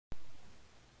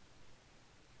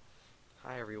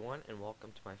Hi everyone, and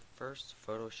welcome to my first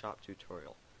Photoshop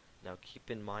tutorial. Now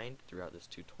keep in mind, throughout this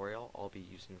tutorial I'll be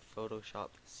using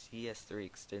Photoshop CS3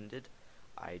 Extended.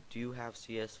 I do have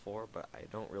CS4, but I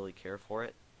don't really care for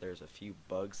it. There's a few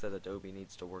bugs that Adobe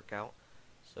needs to work out,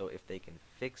 so if they can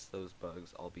fix those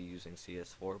bugs I'll be using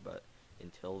CS4, but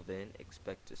until then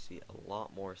expect to see a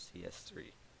lot more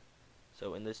CS3.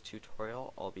 So in this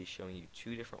tutorial I'll be showing you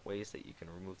two different ways that you can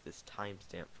remove this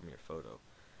timestamp from your photo.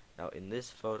 Now in this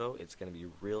photo it's going to be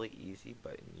really easy,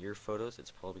 but in your photos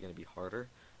it's probably going to be harder.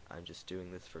 I'm just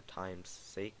doing this for time's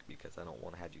sake because I don't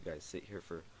want to have you guys sit here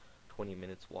for 20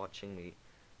 minutes watching me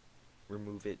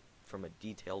remove it from a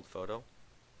detailed photo.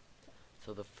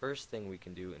 So the first thing we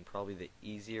can do, and probably the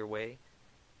easier way,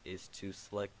 is to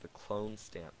select the clone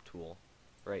stamp tool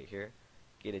right here.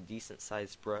 Get a decent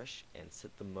sized brush and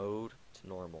set the mode to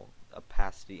normal,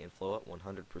 opacity and flow at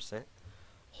 100%.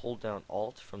 Hold down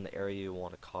Alt from the area you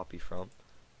want to copy from.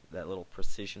 That little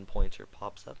precision pointer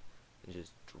pops up, and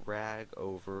just drag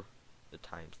over the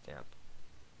timestamp.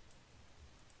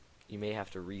 You may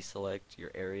have to reselect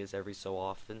your areas every so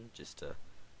often just to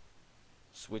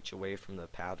switch away from the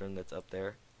pattern that's up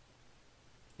there.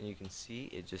 And you can see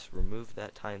it just removed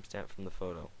that timestamp from the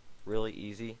photo. Really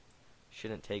easy.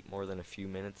 Shouldn't take more than a few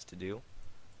minutes to do.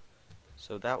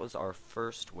 So that was our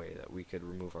first way that we could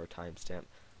remove our timestamp.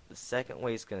 The second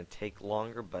way is going to take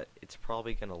longer, but it's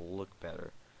probably going to look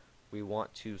better. We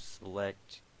want to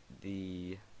select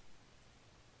the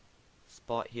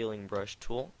spot healing brush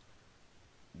tool.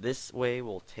 This way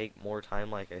will take more time,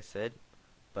 like I said,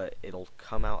 but it'll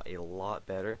come out a lot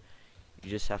better. You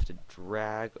just have to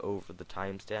drag over the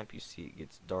timestamp. You see it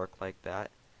gets dark like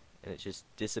that, and it just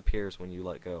disappears when you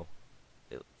let go.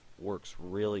 It works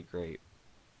really great.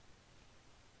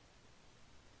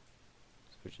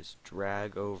 So just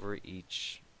drag over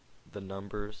the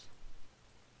numbers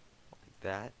like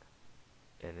that,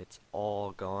 and it's all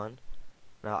gone.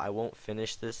 Now I won't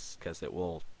finish this because it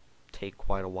will take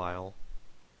quite a while,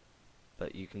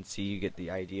 but you can see, you get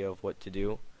the idea of what to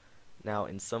do. Now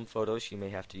in some photos you may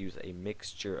have to use a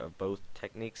mixture of both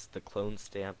techniques, the clone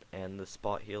stamp and the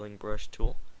spot healing brush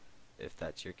tool. If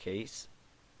that's your case,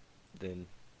 then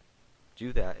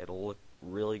do that. It'll look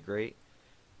really great.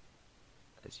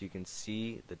 As you can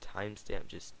see, the timestamp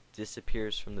just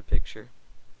disappears from the picture.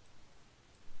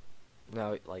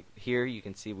 Now, like here, you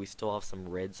can see we still have some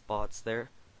red spots there.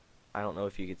 I don't know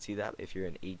if you could see that. If you're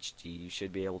in HD, you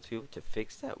should be able to. To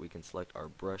fix that, we can select our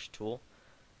brush tool,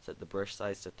 set the brush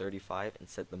size to 35, and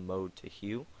set the mode to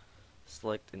hue.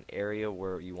 Select an area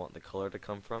where you want the color to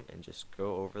come from, and just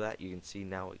go over that. You can see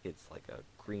now it gets like a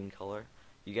green color.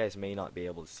 You guys may not be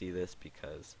able to see this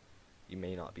because you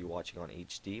may not be watching on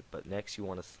HD, but next you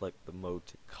want to select the mode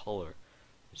to color.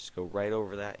 Just go right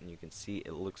over that, and you can see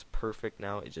it looks perfect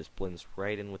now. It just blends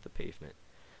right in with the pavement.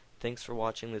 Thanks for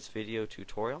watching this video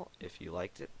tutorial. If you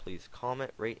liked it, please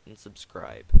comment, rate, and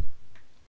subscribe.